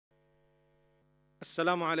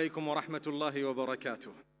Assalamu alaikum wa rahmatullahi wa barakatuh.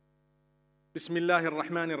 Bismillahir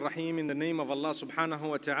Rahmanir Rahim. In the name of Allah subhanahu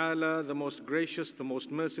wa ta'ala, the most gracious, the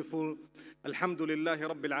most merciful. Alhamdulillahi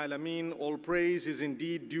Rabbil Alameen. All praise is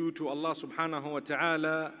indeed due to Allah subhanahu wa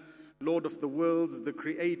ta'ala, Lord of the worlds, the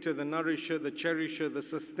creator, the nourisher, the cherisher, the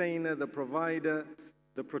sustainer, the provider,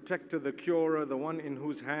 the protector, the curer, the one in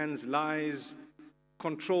whose hands lies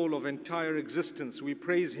control of entire existence. We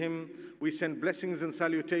praise him. We send blessings and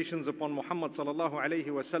salutations upon Muhammad sallallahu alayhi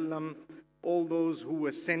wasallam, all those who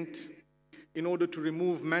were sent in order to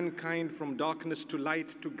remove mankind from darkness to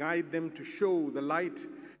light, to guide them, to show the light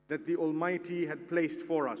that the Almighty had placed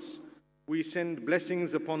for us. We send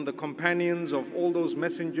blessings upon the companions of all those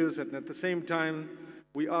messengers, and at the same time,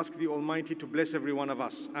 we ask the Almighty to bless every one of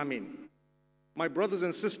us. Ameen. My brothers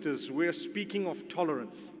and sisters, we are speaking of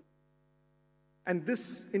tolerance. And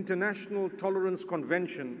this International Tolerance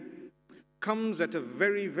Convention comes at a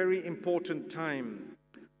very, very important time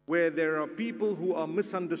where there are people who are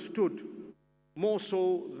misunderstood, more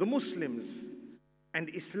so the Muslims, and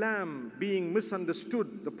Islam being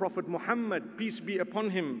misunderstood, the Prophet Muhammad, peace be upon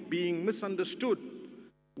him, being misunderstood.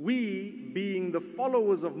 We, being the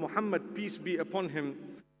followers of Muhammad, peace be upon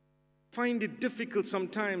him, find it difficult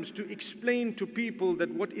sometimes to explain to people that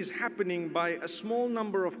what is happening by a small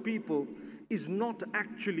number of people is not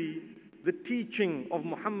actually the teaching of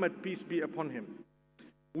Muhammad, peace be upon him.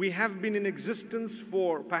 We have been in existence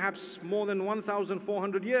for perhaps more than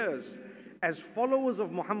 1,400 years as followers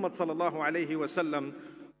of Muhammad sallallahu alayhi wasallam.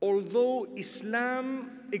 Although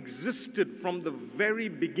Islam existed from the very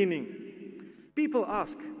beginning, people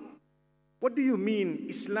ask, what do you mean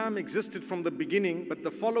Islam existed from the beginning, but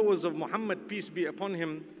the followers of Muhammad, peace be upon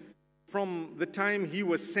him, from the time he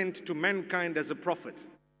was sent to mankind as a prophet?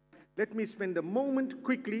 Let me spend a moment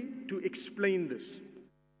quickly to explain this.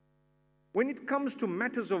 When it comes to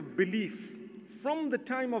matters of belief, from the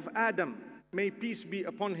time of Adam, may peace be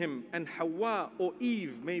upon him, and Hawa or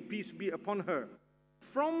Eve, may peace be upon her,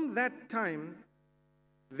 from that time,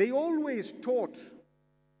 they always taught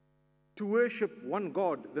to worship one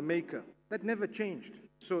God, the Maker. That never changed.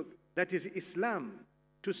 So that is Islam,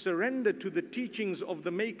 to surrender to the teachings of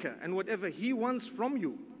the Maker and whatever he wants from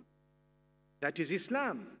you. That is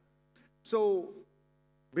Islam. So,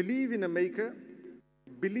 believe in a Maker,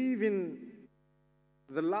 believe in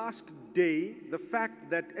the last day, the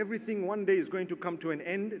fact that everything one day is going to come to an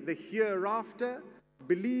end, the hereafter,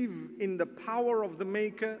 believe in the power of the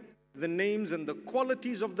Maker, the names and the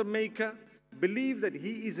qualities of the Maker, believe that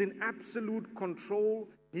he is in absolute control.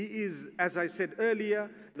 He is, as I said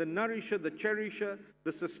earlier, the nourisher, the cherisher,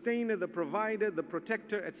 the sustainer, the provider, the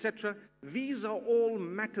protector, etc. These are all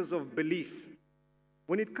matters of belief.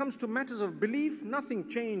 When it comes to matters of belief, nothing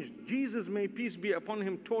changed. Jesus, may peace be upon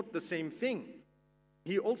him, taught the same thing.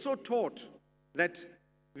 He also taught that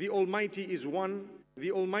the Almighty is one,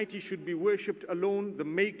 the Almighty should be worshipped alone, the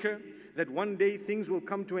Maker, that one day things will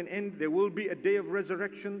come to an end, there will be a day of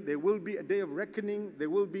resurrection, there will be a day of reckoning, there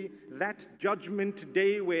will be that judgment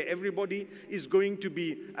day where everybody is going to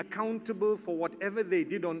be accountable for whatever they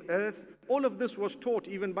did on earth. All of this was taught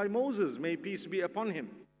even by Moses, may peace be upon him.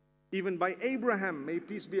 Even by Abraham, may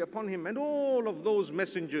peace be upon him, and all of those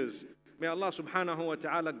messengers. May Allah subhanahu wa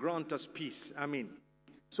ta'ala grant us peace. Ameen.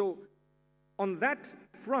 So, on that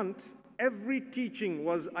front, every teaching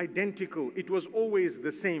was identical. It was always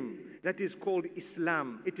the same. That is called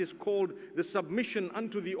Islam. It is called the submission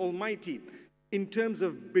unto the Almighty. In terms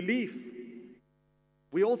of belief,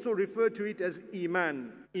 we also refer to it as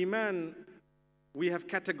Iman. Iman, we have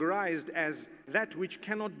categorized as that which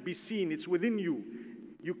cannot be seen. It's within you.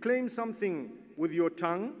 You claim something with your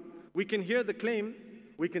tongue, we can hear the claim,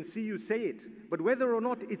 we can see you say it. But whether or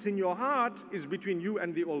not it's in your heart is between you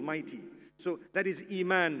and the Almighty. So that is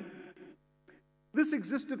Iman. This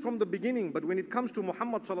existed from the beginning, but when it comes to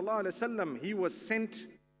Muhammad sallallahu alaihi wasallam, he was sent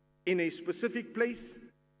in a specific place,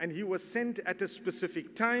 and he was sent at a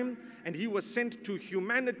specific time, and he was sent to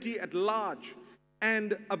humanity at large.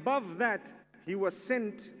 And above that, he was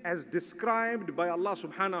sent as described by Allah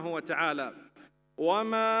subhanahu wa ta'ala.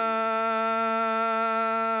 وَمَا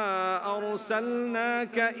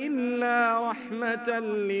أَرْسَلْنَاكَ إِلَّا رَحْمَةً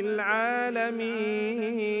لِلْعَالَمِينَ.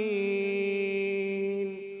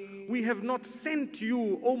 We have not sent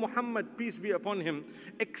you, O Muhammad, peace be upon him,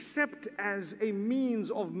 except as a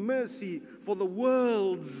means of mercy for the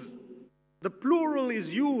worlds. The plural is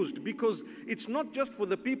used because it's not just for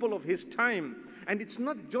the people of his time, and it's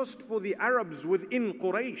not just for the Arabs within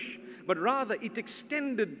Quraysh, but rather it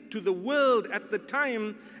extended to the world at the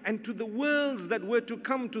time and to the worlds that were to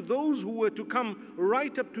come, to those who were to come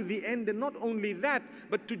right up to the end. And not only that,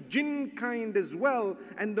 but to jinn kind as well.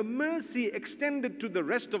 And the mercy extended to the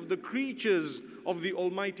rest of the creatures of the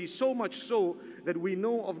Almighty, so much so that we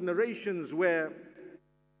know of narrations where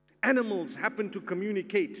animals happen to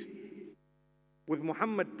communicate with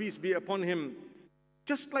Muhammad, peace be upon him,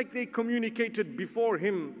 just like they communicated before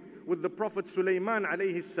him with the Prophet Sulaiman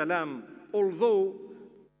alayhi salam, although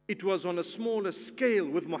it was on a smaller scale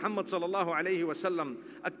with Muhammad sallallahu alayhi wasallam.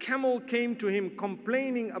 A camel came to him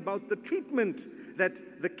complaining about the treatment that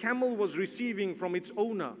the camel was receiving from its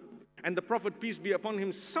owner. And the Prophet, peace be upon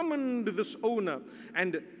him, summoned this owner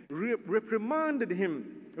and reprimanded him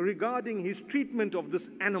regarding his treatment of this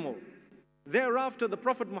animal. Thereafter, the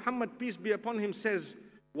Prophet Muhammad, peace be upon him, says,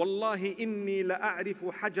 Wallahi inni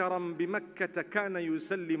la'arifu hajaran bimakkata kana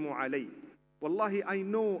yusallimu alay. Wallahi, I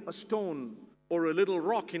know a stone or a little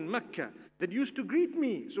rock in Mecca that used to greet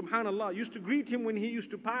me, subhanallah, used to greet him when he used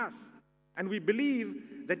to pass. And we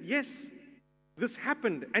believe that yes, this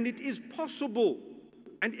happened and it is possible,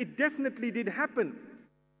 and it definitely did happen.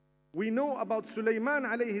 We know about Sulaiman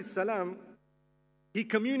alayhi salam. He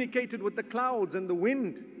communicated with the clouds and the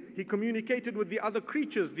wind. He communicated with the other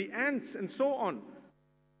creatures, the ants and so on.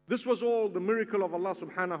 This was all the miracle of Allah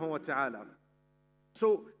subhanahu wa ta'ala.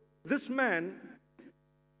 So this man,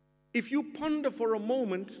 if you ponder for a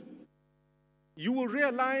moment, you will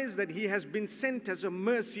realize that he has been sent as a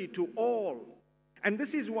mercy to all. And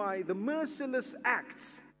this is why the merciless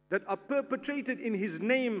acts that are perpetrated in his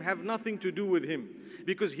name have nothing to do with him,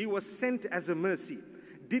 because he was sent as a mercy.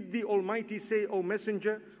 Did the Almighty say, O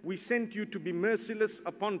Messenger, we sent you to be merciless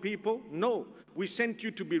upon people? No. We sent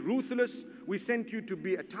you to be ruthless. We sent you to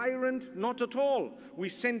be a tyrant? Not at all. We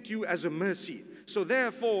sent you as a mercy. So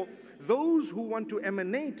therefore, those who want to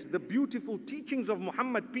emanate the beautiful teachings of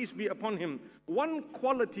Muhammad, peace be upon him, one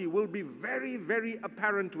quality will be very, very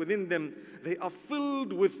apparent within them. They are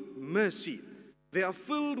filled with mercy. They are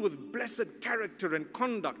filled with blessed character and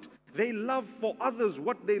conduct. They love for others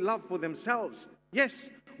what they love for themselves. Yes,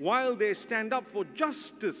 while they stand up for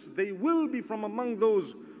justice, they will be from among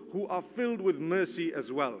those who are filled with mercy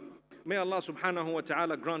as well. May Allah subhanahu wa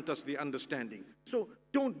ta'ala grant us the understanding. So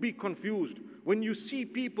don't be confused when you see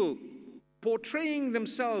people portraying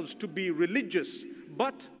themselves to be religious,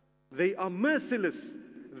 but they are merciless.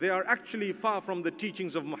 They are actually far from the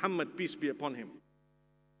teachings of Muhammad, peace be upon him.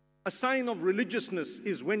 A sign of religiousness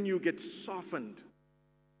is when you get softened.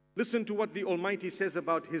 Listen to what the Almighty says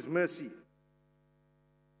about His mercy.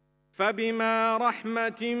 فَبِمَا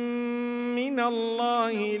رَحْمَةٍ مِّنَ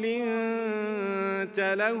اللَّهِ لِنْتَ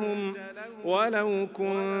لَهُمْ وَلَوْ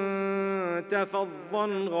كُنْتَ فَظًّا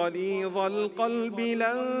غَلِيظَ الْقَلْبِ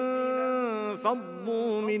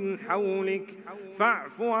لَانفَضُّوا مِنْ حَوْلِكَ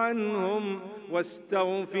فَاعْفُ عَنْهُمْ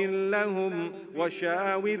وَاسْتَغْفِرْ لَهُمْ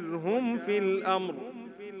وَشَاوِرْهُمْ فِي الْأَمْرِ.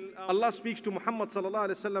 Allah speaks to Muhammad sallallahu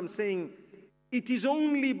alaihi wasallam saying, it is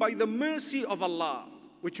only by the mercy of Allah,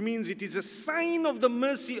 which means it is a sign of the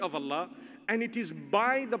mercy of Allah, and it is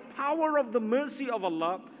by the power of the mercy of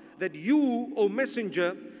Allah that you, O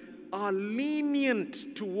Messenger, are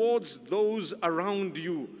lenient towards those around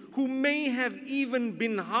you who may have even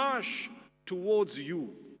been harsh towards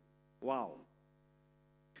you. Wow.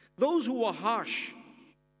 Those who were harsh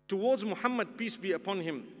towards Muhammad, peace be upon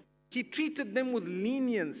him, he treated them with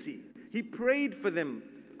leniency. He prayed for them.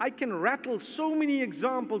 I can rattle so many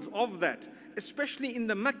examples of that, especially in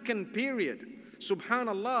the Meccan period.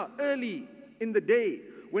 Subhanallah, early in the day,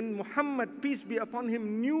 when Muhammad, peace be upon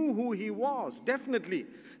him, knew who he was, definitely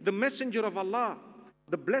the messenger of Allah,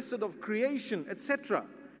 the blessed of creation, etc.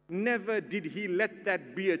 Never did he let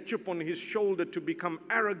that be a chip on his shoulder to become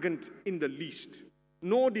arrogant in the least.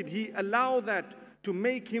 Nor did he allow that to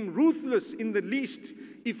make him ruthless in the least.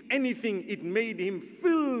 If anything, it made him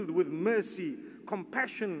filled with mercy,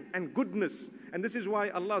 compassion and goodness. And this is why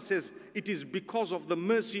Allah says, it is because of the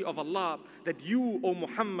mercy of Allah that you, O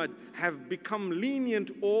Muhammad, have become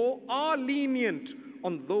lenient or are lenient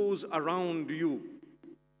on those around you.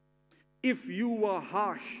 If you were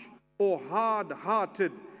harsh or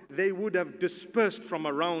hard-hearted, they would have dispersed from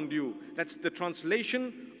around you. That's the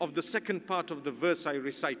translation of the second part of the verse I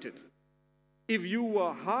recited. If you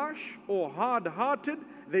were harsh or hard-hearted,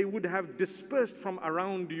 they would have dispersed from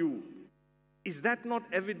around you. Is that not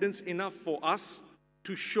evidence enough for us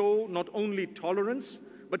to show not only tolerance,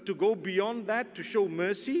 but to go beyond that, to show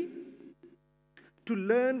mercy? To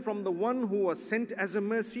learn from the one who was sent as a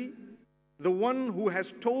mercy, the one who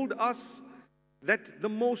has told us that the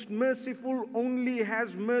most merciful only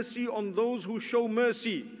has mercy on those who show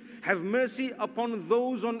mercy. Have mercy upon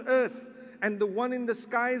those on earth, and the one in the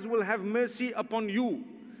skies will have mercy upon you.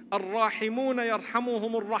 Ar-Rahimuna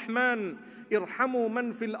yarhamuhum ar-Rahman, irhamu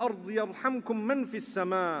man fil ardi yarhamkum man fis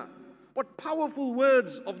sama. What powerful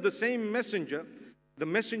words of the same messenger, the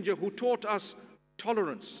messenger who taught us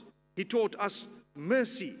tolerance, he taught us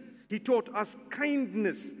mercy, he taught us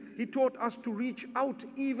kindness, he taught us to reach out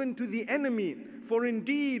even to the enemy. For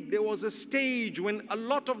indeed, there was a stage when a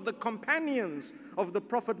lot of the companions of the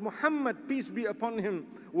Prophet Muhammad, peace be upon him,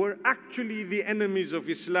 were actually the enemies of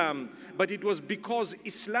Islam. But it was because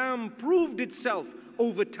Islam proved itself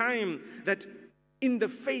over time that in the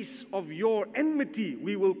face of your enmity,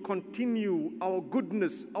 we will continue our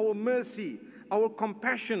goodness, our mercy, our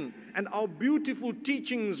compassion, and our beautiful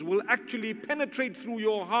teachings will actually penetrate through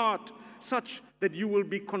your heart such that you will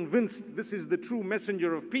be convinced this is the true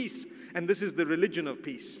messenger of peace and this is the religion of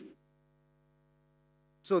peace.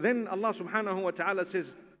 So then Allah subhanahu wa ta'ala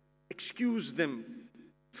says, excuse them,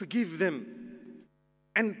 forgive them,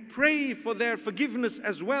 and pray for their forgiveness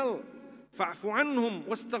as well. فَاعْفُ عَنْهُمْ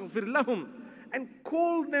وَاسْتَغْفِرْ لَهُمْ. And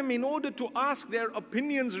call them in order to ask their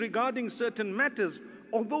opinions regarding certain matters,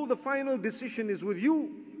 although the final decision is with you.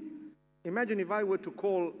 Imagine if I were to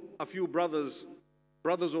call a few brothers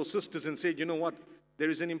or sisters and say, you know what, there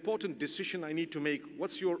is an important decision I need to make.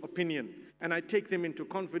 What's your opinion? And I take them into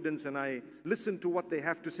confidence and I listen to what they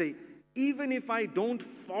have to say. Even if I don't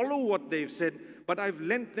follow what they've said, but I've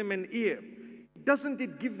lent them an ear, doesn't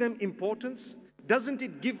it give them importance? Doesn't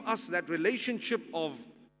it give us that relationship of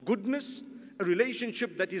goodness? A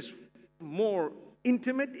relationship that is more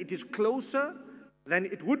intimate, it is closer than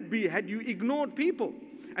it would be had you ignored people.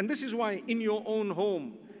 And this is why in your own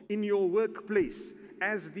home, in your workplace,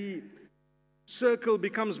 as the circle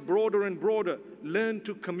becomes broader and broader, learn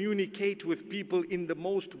to communicate with people in the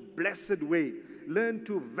most blessed way. Learn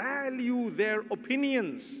to value their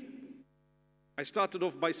opinions. I started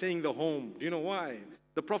off by saying the home. Do you know why?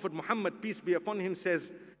 The Prophet Muhammad, peace be upon him,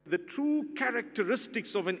 says, the true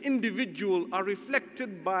characteristics of an individual are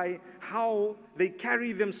reflected by how they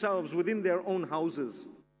carry themselves within their own houses.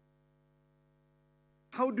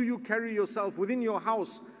 How do you carry yourself within your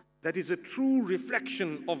house? That is a true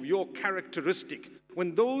reflection of your characteristic.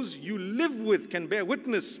 When those you live with can bear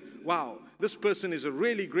witness, wow, this person is a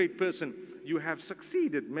really great person, you have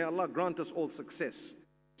succeeded. May Allah grant us all success.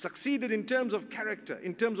 Succeeded in terms of character,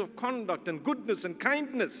 in terms of conduct and goodness and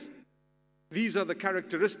kindness. These are the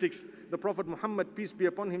characteristics the Prophet Muhammad, peace be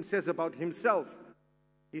upon him, says about himself.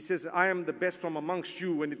 He says, I am the best from amongst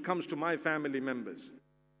you when it comes to my family members.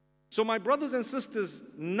 So my brothers and sisters,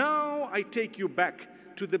 now I take you back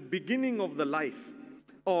to the beginning of the life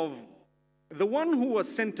of the one who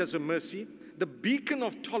was sent as a mercy, the beacon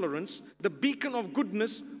of tolerance, the beacon of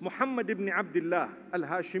goodness, Muhammad ibn Abdullah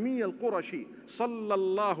al-Hashimi al-Qurashi,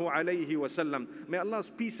 sallallahu alayhi wa sallam. May Allah's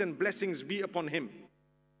peace and blessings be upon him.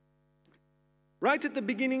 Right at the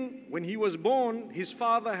beginning, when he was born, his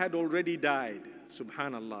father had already died.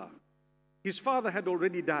 Subhanallah. His father had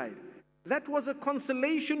already died. That was a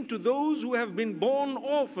consolation to those who have been born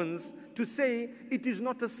orphans to say it is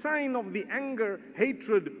not a sign of the anger,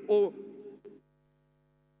 hatred, or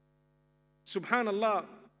Subhanallah,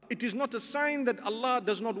 it is not a sign that Allah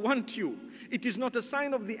does not want you. It is not a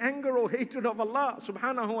sign of the anger or hatred of Allah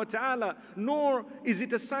subhanahu wa ta'ala, nor is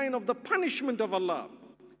it a sign of the punishment of Allah.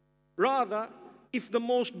 Rather, if the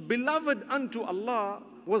most beloved unto Allah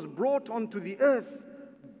was brought onto the earth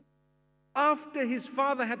after his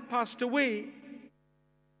father had passed away,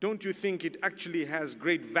 don't you think it actually has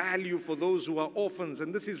great value for those who are orphans?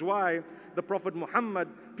 And this is why the Prophet Muhammad,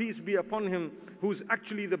 peace be upon him, who's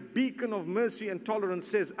actually the beacon of mercy and tolerance,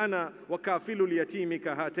 says, Ana wa kafilul yatimi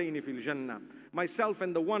ka hataini fil jannah. Myself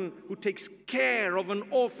and the one who takes care of an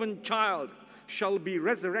orphan child shall be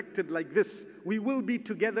resurrected like this. We will be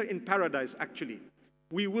together in paradise, actually.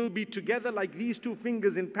 We will be together like these two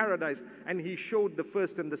fingers in paradise. And he showed the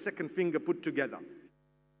first and the second finger put together,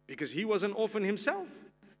 because he was an orphan himself.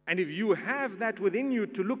 And if you have that within you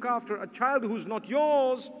to look after a child who's not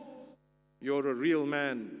yours, you're a real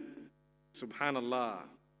man. Subhanallah.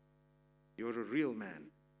 You're a real man.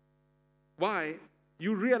 Why?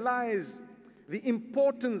 You realize the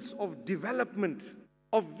importance of development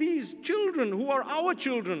of these children who are our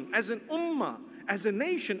children as an ummah, as a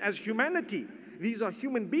nation, as humanity. These are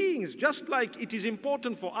human beings, just like it is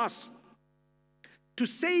important for us to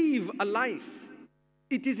save a life.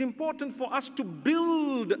 It is important for us to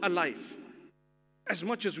build a life as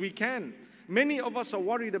much as we can. Many of us are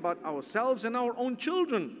worried about ourselves and our own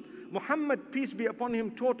children. Muhammad, peace be upon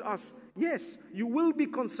him, taught us, yes, you will be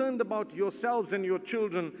concerned about yourselves and your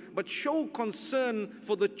children, but show concern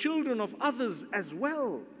for the children of others as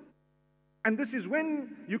well. And this is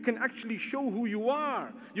when you can actually show who you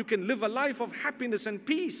are. You can live a life of happiness and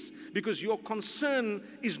peace because your concern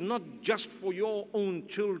is not just for your own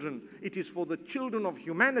children. It is for the children of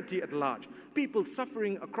humanity at large. People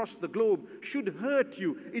suffering across the globe should hurt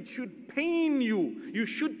you. It should pain you. You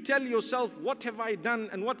should tell yourself, what have I done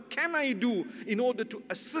and what can I do in order to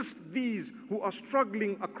assist these who are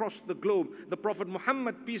struggling across the globe? The Prophet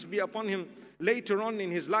Muhammad, peace be upon him, later on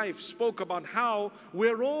in his life spoke about how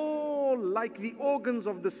we're all like the organs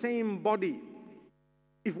of the same body.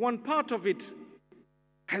 If one part of it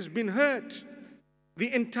has been hurt,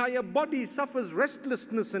 the entire body suffers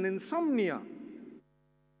restlessness and insomnia.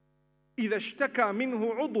 إذا اشتكى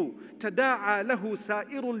منه عضو تداعى له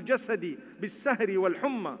سائر الجسد بالسهر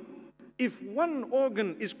والحمى. If one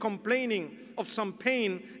organ is complaining of some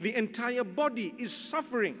pain, the entire body is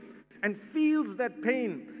suffering and feels that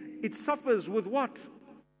pain. It suffers with what?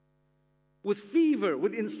 With fever,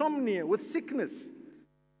 with insomnia, with sickness.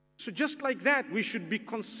 So just like that, we should be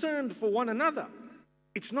concerned for one another.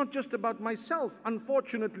 It's not just about myself.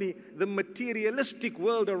 Unfortunately, the materialistic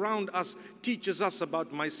world around us teaches us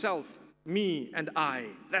about myself, me and I.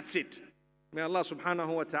 That's it. May Allah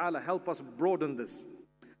subhanahu wa ta'ala help us broaden this.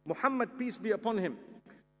 Muhammad, peace be upon him,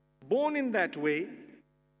 born in that way,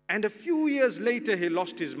 and a few years later he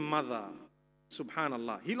lost his mother.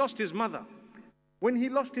 Subhanallah. He lost his mother. When he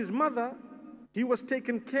lost his mother, he was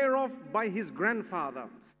taken care of by his grandfather.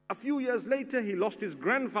 A few years later, he lost his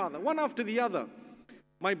grandfather, one after the other.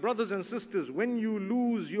 My brothers and sisters, when you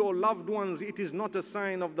lose your loved ones, it is not a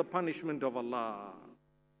sign of the punishment of Allah.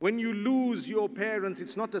 When you lose your parents,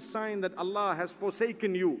 it's not a sign that Allah has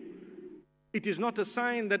forsaken you. It is not a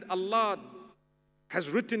sign that Allah has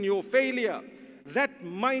written your failure. That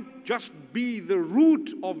might just be the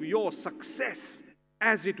root of your success,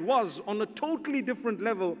 as it was on a totally different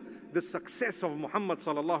level, the success of Muhammad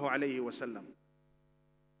sallallahu alayhi wasallam.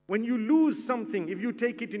 When you lose something, if you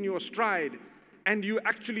take it in your stride and you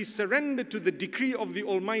actually surrender to the decree of the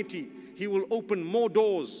Almighty, He will open more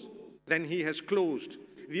doors than He has closed.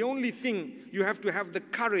 The only thing, you have to have the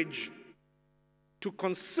courage to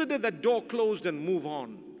consider that door closed and move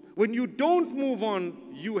on. When you don't move on,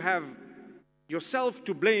 you have yourself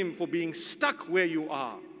to blame for being stuck where you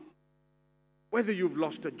are. Whether you've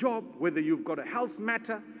lost a job, whether you've got a health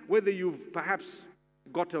matter, whether you've perhaps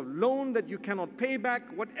got a loan that you cannot pay back,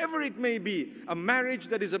 whatever it may be, a marriage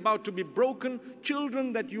that is about to be broken,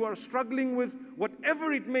 children that you are struggling with,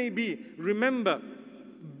 whatever it may be, remember,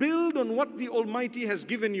 build on what the Almighty has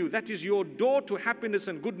given you. That is your door to happiness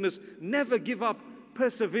and goodness. Never give up.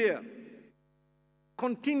 Persevere.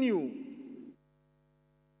 Continue.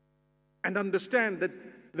 And understand that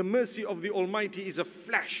the mercy of the Almighty is a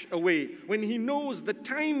flash away. When He knows the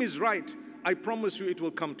time is right, I promise you it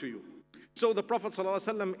will come to you. So the Prophet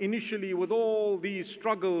ﷺ, initially with all these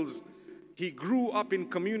struggles, he grew up in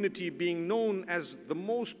community being known as the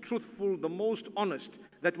most truthful, the most honest.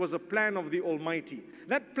 That was a plan of the Almighty.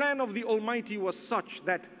 That plan of the Almighty was such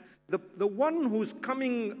that the one who's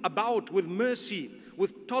coming about with mercy,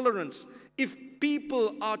 with tolerance, if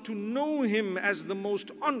people are to know him as the most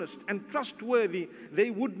honest and trustworthy, they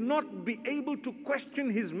would not be able to question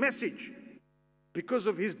his message because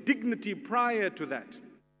of his dignity prior to that.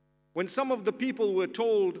 When some of the people were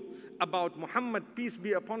told about Muhammad, peace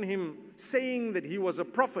be upon him, saying that he was a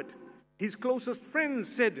prophet, his closest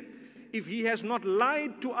friends said, if he has not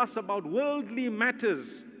lied to us about worldly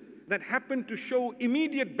matters that happen to show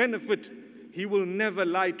immediate benefit, he will never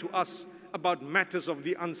lie to us about matters of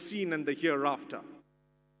the unseen and the hereafter.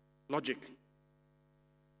 Logic.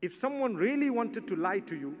 If someone really wanted to lie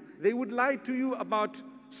to you, they would lie to you about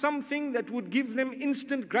something that would give them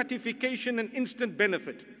instant gratification and instant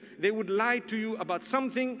benefit. They would lie to you about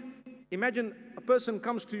something. Imagine a person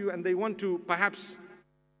comes to you and they want to perhaps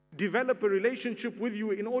develop a relationship with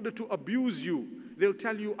you in order to abuse you. They'll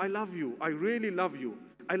tell you, I love you, I really love you,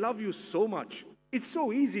 I love you so much. It's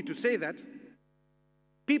so easy to say that.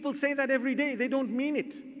 People say that every day, they don't mean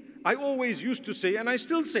it. I always used to say, and I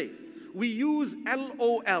still say, we use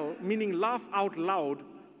LOL, meaning laugh out loud,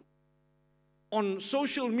 on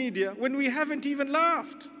social media when we haven't even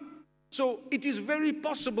laughed. So it is very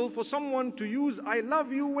possible for someone to use I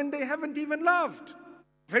love you when they haven't even loved.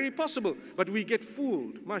 Very possible. But we get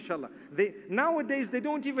fooled, mashallah. Nowadays, they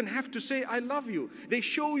don't even have to say I love you. They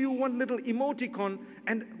show you one little emoticon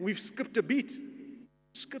and we've skipped a beat.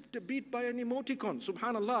 Skipped a beat by an emoticon,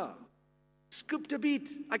 subhanallah. Skipped a beat.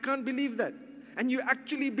 I can't believe that. And you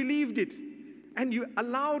actually believed it. and you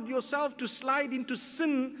allowed yourself to slide into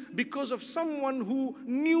sin because of someone who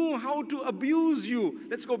knew how to abuse you.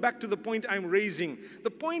 Let's go back to the point I'm raising.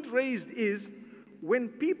 The point raised is, when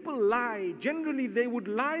people lie, generally they would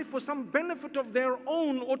lie for some benefit of their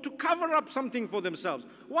own or to cover up something for themselves.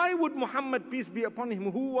 Why would Muhammad, peace be upon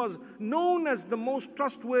him, who was known as the most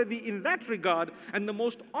trustworthy in that regard and the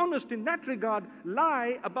most honest in that regard,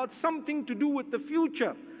 lie about something to do with the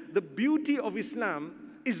future? The beauty of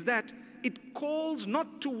Islam is that it calls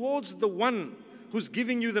not towards the one who's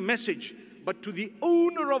giving you the message, but to the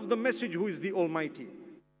owner of the message, who is the Almighty.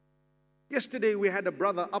 Yesterday we had a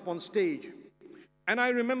brother up on stage, and I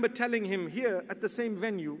remember telling him here at the same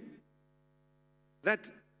venue that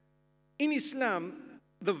in Islam,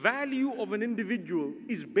 the value of an individual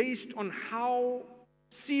is based on how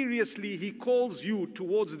seriously he calls you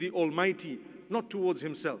towards the Almighty, not towards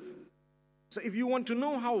himself. So if you want to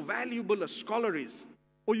know how valuable a scholar is,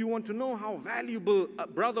 or you want to know how valuable a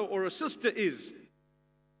brother or a sister is,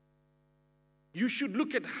 you should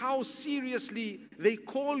look at how seriously they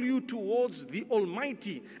call you towards the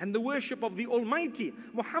Almighty and the worship of the Almighty.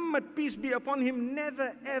 Muhammad, peace be upon him,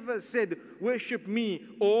 never ever said, worship me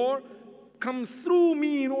or come through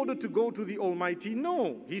me in order to go to the Almighty.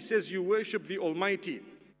 No, he says you worship the Almighty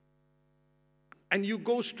and you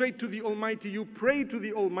go straight to the Almighty. You pray to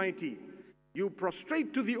the Almighty. You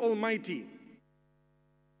prostrate to the Almighty.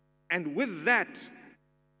 And with that,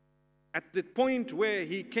 at the point where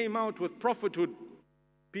he came out with prophethood,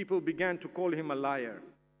 people began to call him a liar.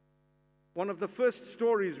 One of the first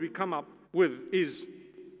stories we come up with is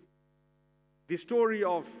the story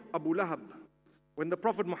of Abu Lahab. When the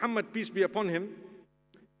Prophet Muhammad, peace be upon him,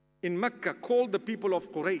 in Mecca called the people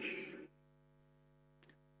of Quraysh,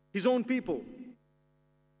 his own people,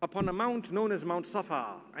 upon a mount known as Mount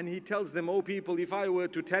Safa. And he tells them, "O people, if I were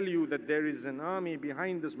to tell you that there is an army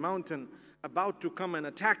behind this mountain about to come and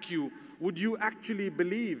attack you, would you actually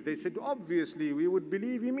believe?" They said, "Obviously, we would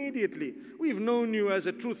believe immediately. We've known you as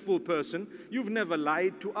a truthful person. You've never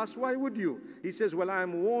lied to us. Why would you?" He says, "Well, I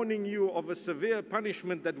am warning you of a severe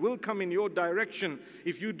punishment that will come in your direction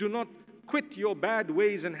if you do not quit your bad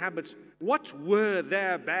ways and habits." What were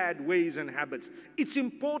their bad ways and habits? It's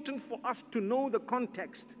important for us to know the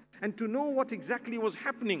context and to know what exactly was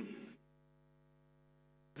happening.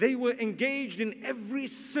 They were engaged in every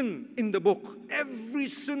sin in the book, every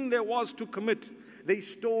sin there was to commit. They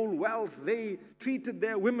stole wealth. They treated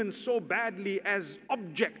their women so badly as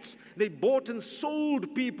objects. They bought and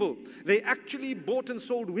sold people. They actually bought and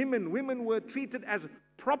sold women. Women were treated as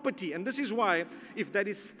property. And this is why, if that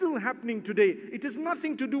is still happening today, it has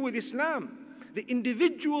nothing to do with Islam. The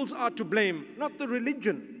individuals are to blame, not the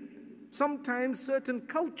religion. Sometimes certain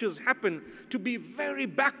cultures happen to be very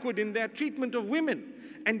backward in their treatment of women.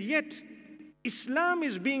 And yet, Islam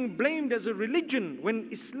is being blamed as a religion when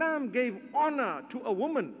Islam gave honor to a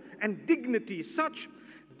woman and dignity such.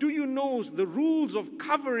 Do you know the rules of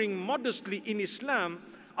covering modestly in Islam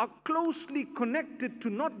are closely connected to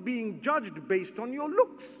not being judged based on your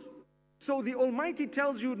looks? So the Almighty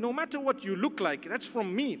tells you, no matter what you look like, that's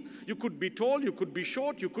from me. You could be tall, you could be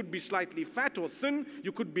short, you could be slightly fat or thin,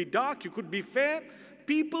 you could be dark, you could be fair.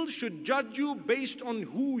 People should judge you based on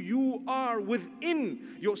who you are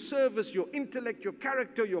within your service, your intellect, your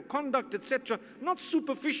character, your conduct, etc. Not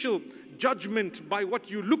superficial judgment by what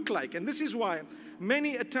you look like. And this is why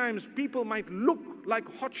many a times people might look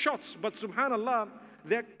like hot shots, but subhanallah,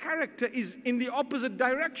 their character is in the opposite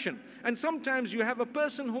direction. And sometimes you have a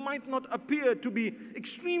person who might not appear to be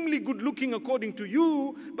extremely good looking according to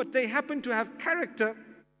you, but they happen to have character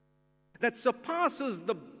that surpasses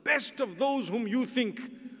the best of those whom you think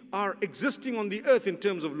are existing on the earth in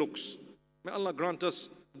terms of looks. May Allah grant us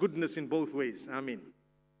goodness in both ways. Ameen.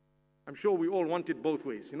 I'm sure we all want it both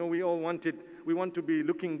ways. You know, we want to be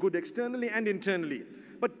looking good externally and internally.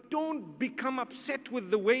 But don't become upset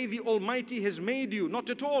with the way the Almighty has made you. Not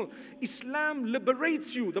at all. Islam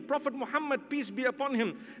liberates you. The Prophet Muhammad, peace be upon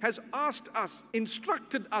him, has asked us,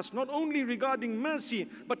 instructed us, not only regarding mercy,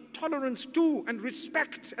 but tolerance too, and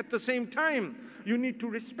respect at the same time. You need to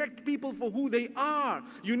respect people for who they are.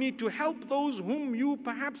 You need to help those whom you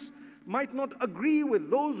perhaps might not agree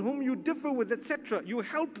with, those whom you differ with, etc. You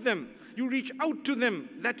help them. You reach out to them.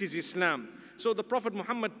 That is Islam. So the Prophet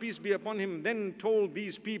Muhammad, peace be upon him, then told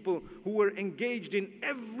these people who were engaged in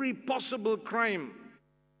every possible crime.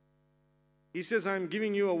 He says, I'm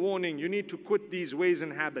giving you a warning. You need to quit these ways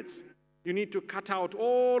and habits. You need to cut out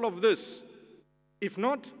all of this. If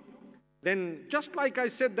not, then just like I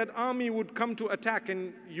said that army would come to attack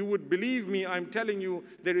and you would believe me, I'm telling you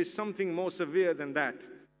there is something more severe than that.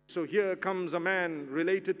 So here comes a man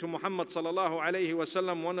related to Muhammad sallallahu alayhi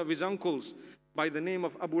wasallam, one of his uncles. by the name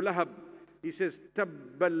of Abu Lahab. He says,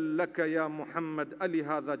 Tabbal laka ya Muhammad ali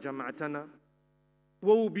hadha jama'atana.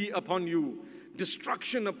 Woe be upon you,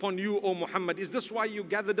 destruction upon you, O Muhammad. Is this why you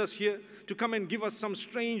gathered us here? To come and give us some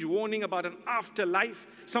strange warning about an afterlife,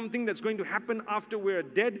 something that's going to happen after we're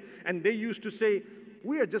dead? And they used to say,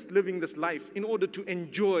 we are just living this life in order to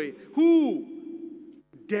enjoy. Who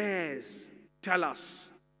dares tell us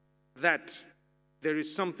that there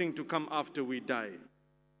is something to come after we die?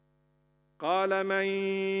 قال من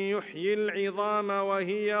يحيي العظام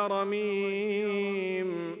وهي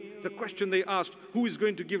رميم. The question they asked, who is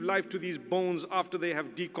going to give life to these bones after they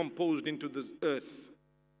have decomposed into the earth?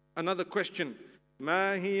 Another question,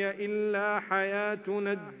 ما هي إلا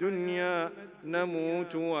حياتنا الدنيا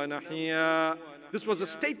نموت ونحيا. This was a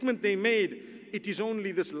statement they made. It is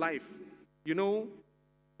only this life. You know,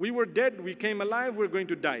 we were dead, we came alive, we're going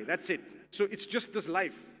to die. That's it. So it's just this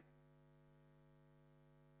life.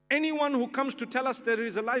 Anyone who comes to tell us there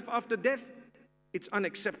is a life after death, it's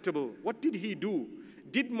unacceptable. What did he do?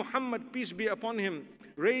 Did Muhammad, peace be upon him,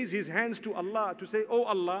 raise his hands to Allah to say, oh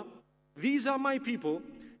Allah, these are my people.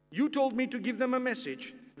 You told me to give them a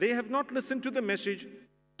message. They have not listened to the message.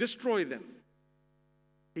 Destroy them.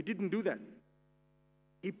 He didn't do that.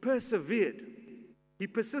 He persevered. He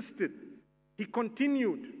persisted. He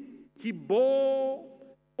continued. He bore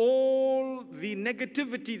all the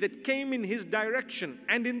negativity that came in his direction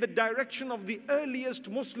and in the direction of the earliest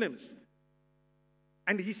Muslims.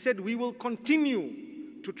 And he said, we will continue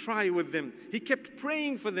to try with them. He kept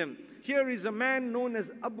praying for them. Here is a man known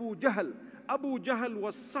as Abu Jahl. Abu Jahl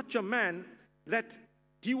was such a man that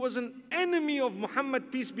he was an enemy of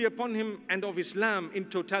Muhammad, peace be upon him, and of Islam in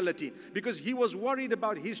totality, because he was worried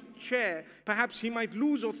about his chair. Perhaps he might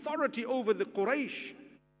lose authority over the Quraysh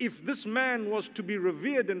if this man was to be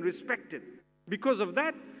revered and respected. Because of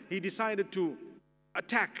that, he decided to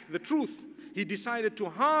attack the truth. He decided to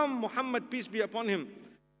harm Muhammad, peace be upon him.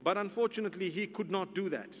 But unfortunately, he could not do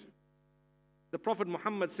that. The Prophet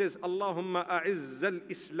Muhammad says, Allahumma a'izz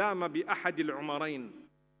al-Islam bi ahad al-umarain.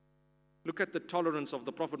 Look at the tolerance of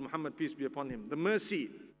the Prophet Muhammad, peace be upon him. The mercy.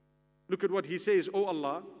 Look at what he says, oh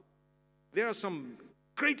Allah, there are some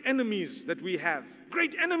great enemies that we have.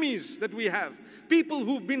 Great enemies that we have. People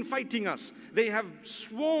who've been fighting us. They have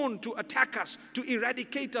sworn to attack us, to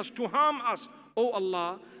eradicate us, to harm us. Oh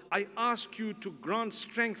Allah, I ask you to grant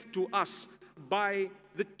strength to us by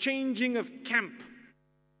the changing of camp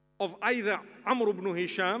of either Amr ibn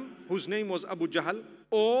Hisham, whose name was Abu Jahl,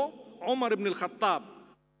 or Umar ibn al-Khattab,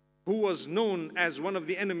 who was known as one of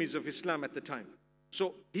the enemies of Islam at the time.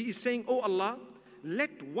 So he is saying, oh Allah,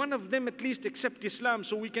 let one of them at least accept Islam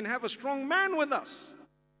so we can have a strong man with us.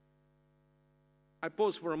 I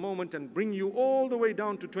pause for a moment and bring you all the way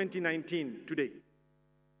down to 2019 today.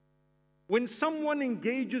 When someone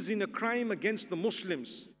engages in a crime against the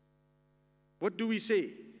Muslims, what do we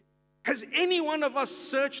say? Has any one of us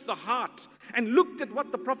searched the heart and looked at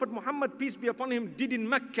what the Prophet Muhammad, peace be upon him, did in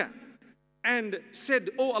Mecca and said,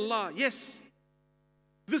 oh Allah, yes,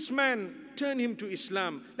 this man, turn him to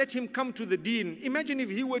Islam, let him come to the deen. Imagine if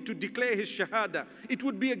he were to declare his shahada. It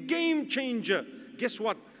would be a game changer. Guess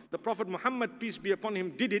what? The Prophet Muhammad, peace be upon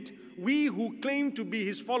him, did it. We who claim to be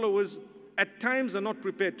his followers at times are not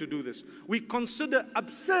prepared to do this. We consider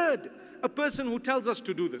absurd a person who tells us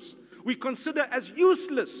to do this. We consider as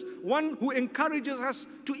useless one who encourages us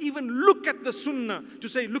to even look at the sunnah, to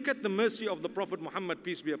say, look at the mercy of the Prophet Muhammad,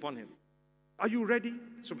 peace be upon him. Are you ready?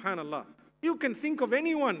 Subhanallah. You can think of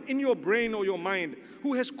anyone in your brain or your mind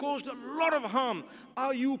who has caused a lot of harm.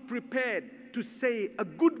 Are you prepared to say a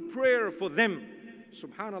good prayer for them?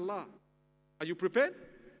 Subhanallah. Are you prepared?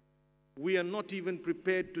 We are not even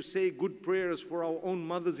prepared to say good prayers for our own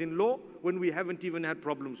mothers-in-law when we haven't even had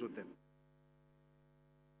problems with them.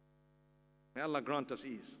 May Allah grant us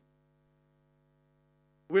ease.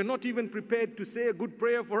 We're not even prepared to say a good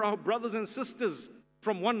prayer for our brothers and sisters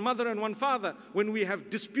from one mother and one father when we have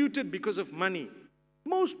disputed because of money.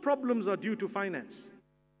 Most problems are due to finance.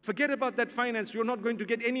 Forget about that finance. You're not going to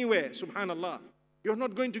get anywhere, subhanallah. You're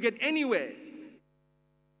not going to get anywhere.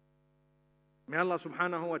 May Allah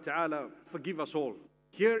subhanahu wa ta'ala forgive us all.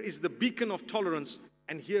 Here is the beacon of tolerance,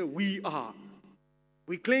 and here we are.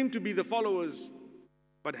 We claim to be the followers,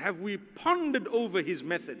 but have we pondered over his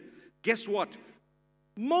method? Guess what?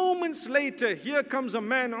 Moments later, here comes a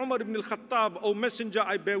man, Umar ibn al-Khattab, O messenger,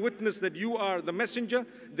 I bear witness that you are the messenger.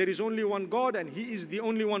 There is only one God, and he is the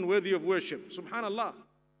only one worthy of worship. Subhanallah.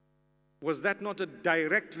 Was that not a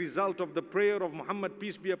direct result of the prayer of Muhammad,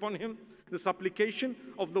 peace be upon him? The supplication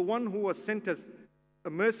of the one who was sent as a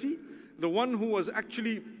mercy, the one who was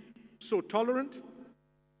actually so tolerant?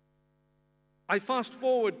 I fast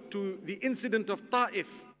forward to the incident of Ta'if,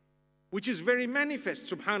 which is very manifest,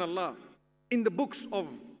 subhanallah, in the books of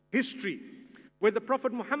history, where the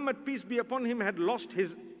Prophet Muhammad, peace be upon him, had lost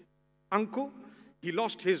his uncle, he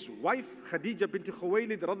lost his wife, Khadija bint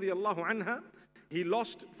Khuwaylid radiyallahu anha. He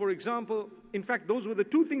lost, for example, in fact, those were the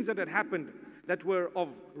two things that had happened that were of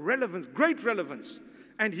relevance, great relevance.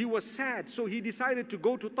 And he was sad, so he decided to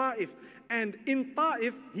go to Ta'if. And in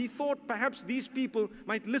Ta'if, he thought perhaps these people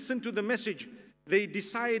might listen to the message. They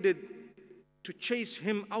decided to chase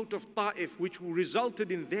him out of Ta'if, which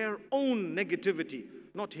resulted in their own negativity,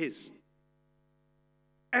 not his.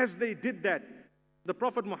 As they did that, the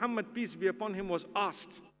Prophet Muhammad, peace be upon him, was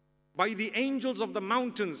asked by the angels of the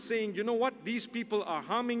mountains, saying, you know what, these people are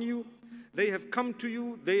harming you, they have come to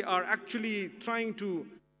you, they are actually trying to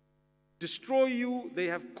destroy you, they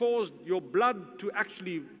have caused your blood to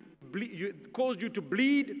actually caused you to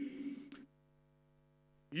bleed.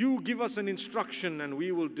 You give us an instruction and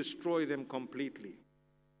we will destroy them completely.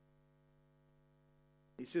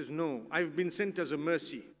 He says, no, I've been sent as a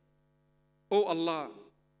mercy. Oh Allah,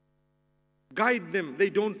 guide them,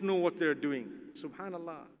 they don't know what they're doing.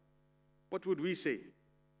 Subhanallah. What would we say?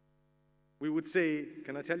 We would say,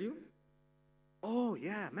 can I tell you? Oh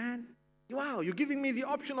yeah, man. Wow, you're giving me the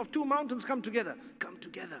option of two mountains come together. Come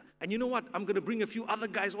together. And you know what? I'm going to bring a few other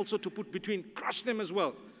guys also to put between. Crush them as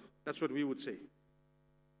well. That's what we would say.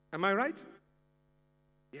 Am I right?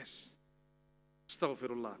 Yes.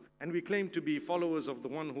 Astaghfirullah. And we claim to be followers of the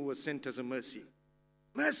one who was sent as a mercy.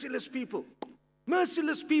 Merciless people.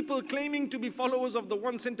 Merciless people claiming to be followers of the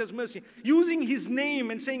one sent as mercy. Using his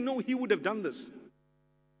name and saying, no, he would have done this.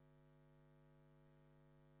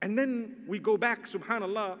 And then we go back,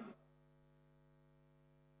 subhanallah,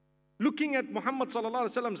 looking at Muhammad sallallahu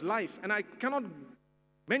alaihi wasallam's life, and I cannot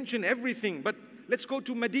mention everything, but let's go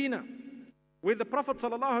to Medina, where the Prophet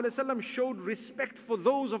sallallahu alaihi wasallam showed respect for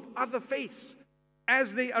those of other faiths.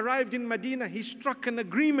 As they arrived in Medina, he struck an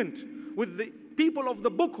agreement with the people of the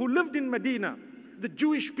book who lived in Medina, the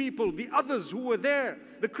Jewish people, the others who were there,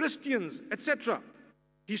 the Christians, etc.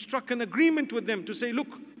 He struck an agreement with them to say,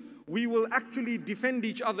 look, we will actually defend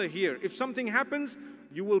each other here. If something happens,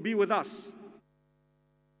 you will be with us.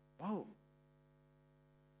 Wow.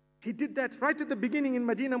 He did that right at the beginning in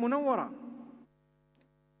Medina Munawwara.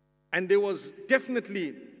 And there was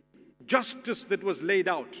definitely justice that was laid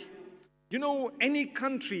out. You know, any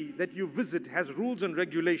country that you visit has rules and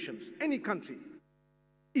regulations. Any country.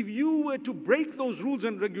 If you were to break those rules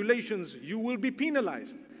and regulations, you will be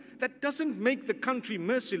penalized. That doesn't make the country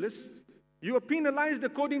merciless. You are penalized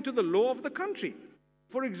according to the law of the country.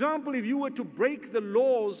 For example, if you were to break the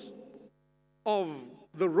laws of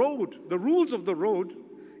the road, the rules of the road,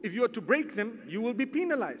 if you are to break them, you will be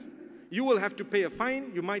penalized. You will have to pay a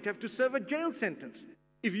fine. You might have to serve a jail sentence.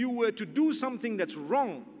 If you were to do something that's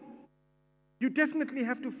wrong, you definitely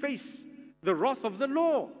have to face the wrath of the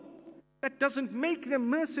law. That doesn't make them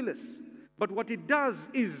merciless. But what it does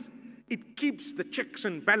is it keeps the checks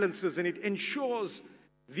and balances, and it ensures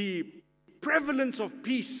the prevalence of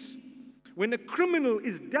peace. When a criminal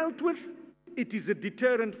is dealt with, it is a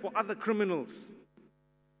deterrent for other criminals.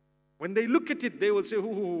 When they look at it, they will say,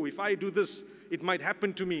 oh, if I do this, it might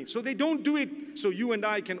happen to me. So they don't do it so you and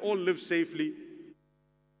I can all live safely.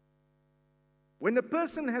 When a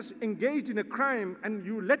person has engaged in a crime and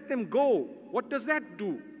you let them go, what does that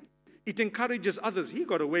do? It encourages others. He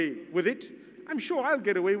got away with it. I'm sure I'll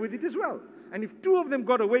get away with it as well. And if two of them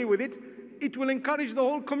got away with it, it will encourage the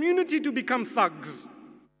whole community to become thugs.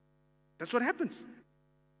 That's what happens.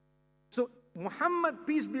 So Muhammad,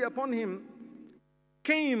 peace be upon him,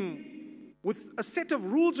 came with a set of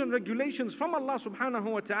rules and regulations from Allah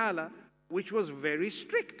subhanahu wa ta'ala, which was very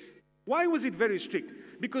strict. Why was it very strict?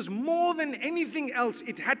 Because more than anything else,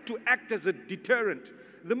 it had to act as a deterrent.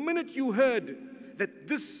 The minute you heard that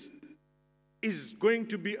this is going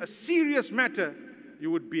to be a serious matter, you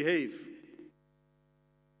would behave.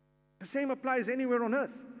 The same applies anywhere on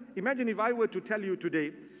earth. Imagine if I were to tell you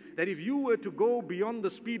today that if you were to go beyond the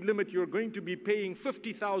speed limit, you're going to be paying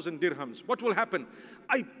 50,000 dirhams. What will happen?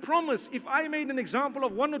 I promise, if I made an example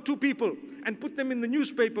of 1 or 2 people and put them in the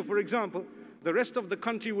newspaper, for example, the rest of the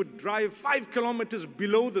country would drive 5 kilometers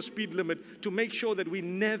below the speed limit to make sure that we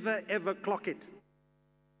never ever clock it.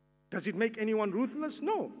 Does it make anyone ruthless?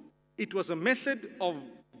 No. It was a method of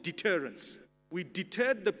deterrence. We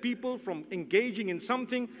deterred the people from engaging in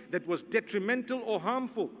something that was detrimental or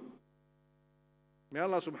harmful. May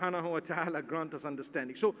Allah subhanahu wa ta'ala grant us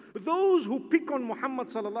understanding. So those who pick on Muhammad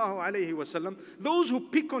sallallahu alayhi wa sallam, those who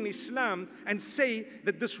pick on Islam and say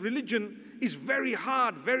that this religion is very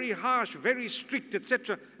hard, very harsh, very strict,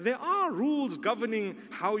 etc. There are rules governing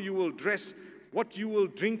how you will dress. what you will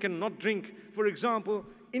drink and not drink. For example,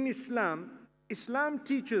 in Islam, Islam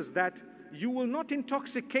teaches that you will not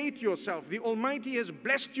intoxicate yourself. The Almighty has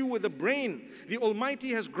blessed you with a brain. The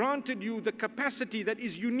Almighty has granted you the capacity that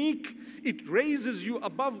is unique. It raises you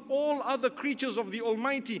above all other creatures of the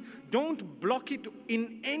Almighty. Don't block it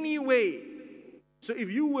in any way. So if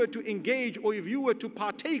you were to engage or if you were to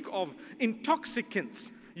partake of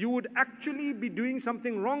intoxicants, you would actually be doing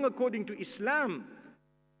something wrong according to Islam.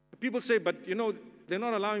 People say, but you know, they're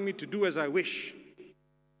not allowing me to do as I wish.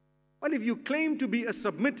 Well, if you claim to be a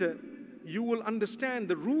submitter, you will understand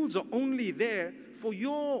the rules are only there for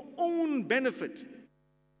your own benefit.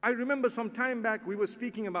 I remember some time back we were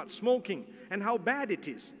speaking about smoking and how bad it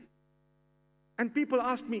is. And people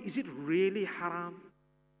asked me, is it really haram?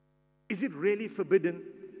 Is it really forbidden?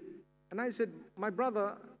 And I said, my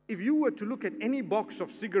brother, if you were to look at any box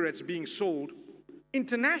of cigarettes being sold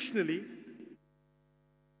internationally,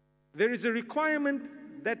 there is a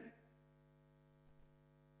requirement that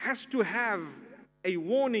has to have a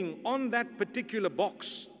warning on that particular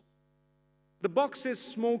box. The box says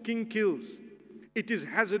smoking kills. It is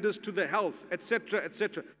hazardous to the health, etc.,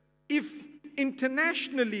 etc. If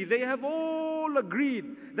internationally they have all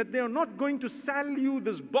agreed that they are not going to sell you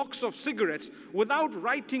this box of cigarettes without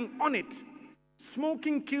writing on it,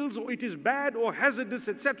 smoking kills, or it is bad or hazardous,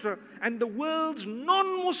 etc., and the world's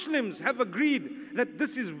non-Muslims have agreed that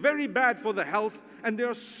this is very bad for the health, and there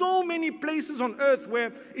are so many places on earth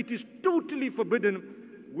where it is totally forbidden,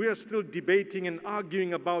 we are still debating and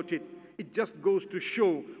arguing about it. It just goes to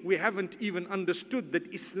show we haven't even understood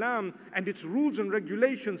that Islam and its rules and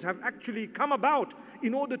regulations have actually come about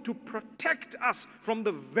in order to protect us from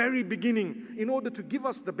the very beginning, in order to give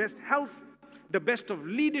us the best health, the best of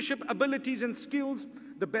leadership abilities and skills,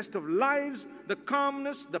 the best of lives, the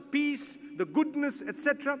calmness, the peace, the goodness,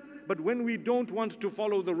 etc. But when we don't want to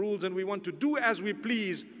follow the rules and we want to do as we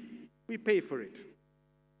please, we pay for it.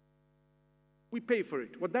 We pay for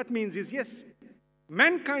it. What that means is, yes,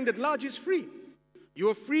 mankind at large is free. You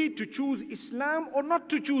are free to choose Islam or not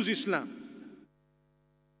to choose Islam.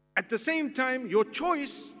 At the same time, your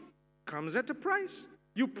choice comes at a price.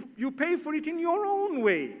 You pay for it in your own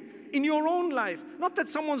way, in your own life. Not that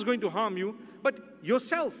someone's going to harm you, but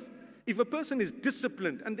yourself. If a person is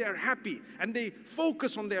disciplined and they are happy and they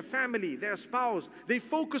focus on their family, their spouse, they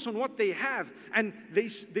focus on what they have, and they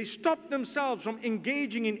stop themselves from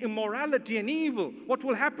engaging in immorality and evil, what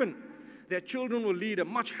will happen? Their children will lead a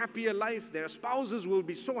much happier life. Their spouses will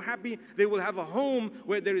be so happy. They will have a home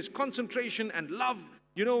where there is concentration and love.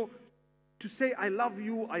 You know, to say I love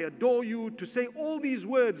you, I adore you, to say all these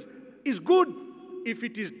words is good if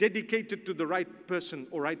it is dedicated to the right person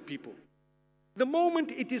or right people. The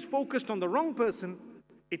moment it is focused on the wrong person,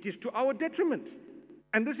 it is to our detriment.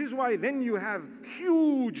 And this is why then you have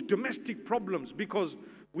huge domestic problems, because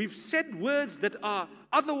we've said words that are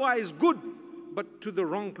otherwise good, but to the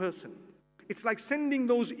wrong person. It's like sending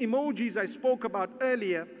those emojis I spoke about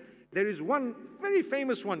earlier. There is one very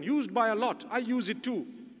famous one used by a lot. I use it too.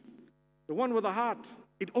 The one with a heart.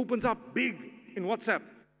 It opens up big in WhatsApp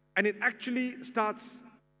and it actually starts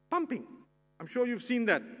pumping. I'm sure you've seen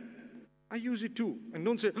that. I use it too. And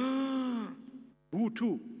don't say, who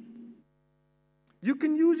too? You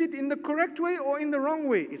can use it in the correct way or in the wrong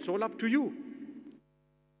way. It's all up to you.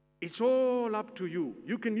 It's all up to you.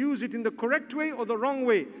 You can use it in the correct way or the wrong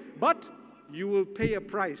way. But you will pay a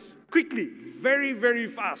price quickly, very, very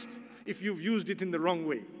fast if you've used it in the wrong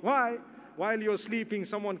way. Why? While you're sleeping,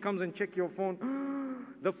 someone comes and checks your phone.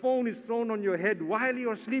 The phone is thrown on your head while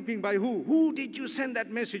you're sleeping. By who? Who did you send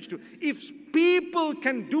that message to? If people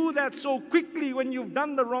can do that so quickly when you've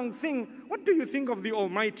done the wrong thing, what do you think of the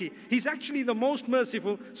Almighty? He's actually the most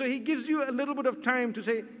merciful. So He gives you a little bit of time to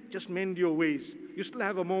say, just mend your ways. You still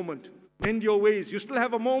have a moment. Mend your ways. You still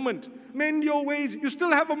have a moment. Mend your ways. You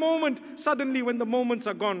still have a moment. Suddenly, when the moments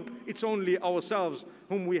are gone, it's only ourselves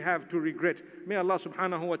whom we have to regret. May Allah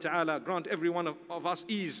subhanahu wa ta'ala grant every one of us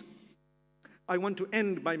ease. I want to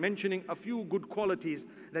end by mentioning a few good qualities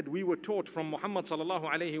that we were taught from Muhammad sallallahu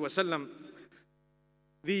alayhi wa sallam.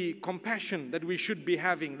 The compassion that we should be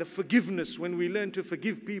having, the forgiveness when we learn to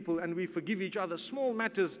forgive people and we forgive each other. Small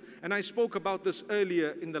matters, and I spoke about this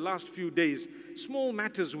earlier in the last few days. Small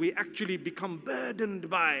matters we actually become burdened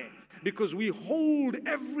by because we hold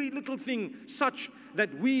every little thing such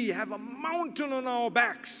that we have a mountain on our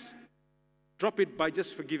backs. Drop it by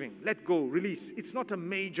just forgiving. Let go, release. It's not a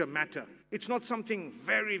major matter. It's not something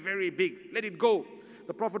very, very big. Let it go.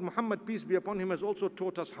 The Prophet Muhammad, peace be upon him, has also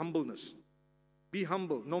taught us humbleness. Be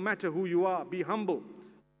humble. No matter who you are, be humble.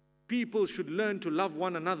 People should learn to love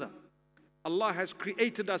one another. Allah has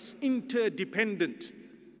created us interdependent.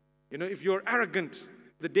 You know, if you're arrogant,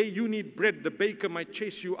 the day you need bread, the baker might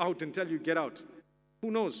chase you out and tell you, get out.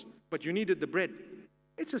 Who knows? But you needed the bread.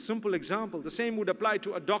 It's a simple example. The same would apply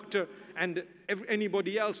to a doctor and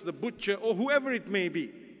anybody else, the butcher or whoever it may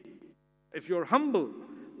be. If you're humble,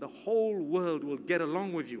 the whole world will get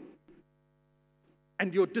along with you.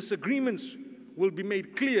 And your disagreements will be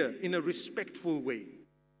made clear in a respectful way.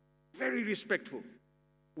 Very respectful.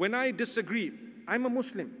 When I disagree, I'm a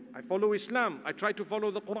Muslim. I follow Islam. I try to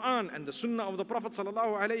follow the Quran and the Sunnah of the Prophet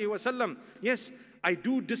ﷺ. Yes, I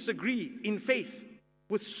do disagree in faith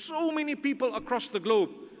with so many people across the globe.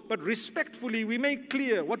 But respectfully, we make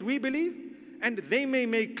clear what we believe, and they may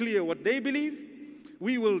make clear what they believe.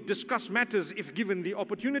 We will discuss matters if given the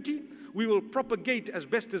opportunity. We will propagate as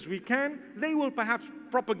best as we can. They will perhaps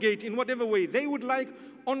propagate in whatever way they would like,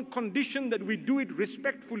 on condition that we do it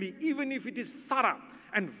respectfully, even if it is thorough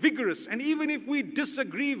and vigorous, and even if we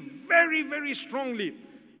disagree very, very strongly.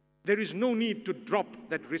 There is no need to drop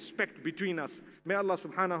that respect between us. May Allah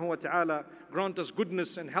subhanahu wa ta'ala grant us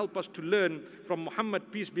goodness and help us to learn from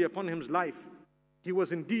Muhammad, peace be upon him's life. He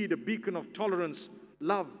was indeed a beacon of tolerance,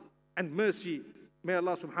 love and mercy. May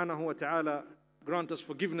Allah subhanahu wa ta'ala grant us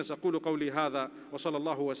forgiveness. أقول قولي هذا وصلى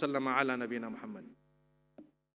الله وسلم على نبينا محمد.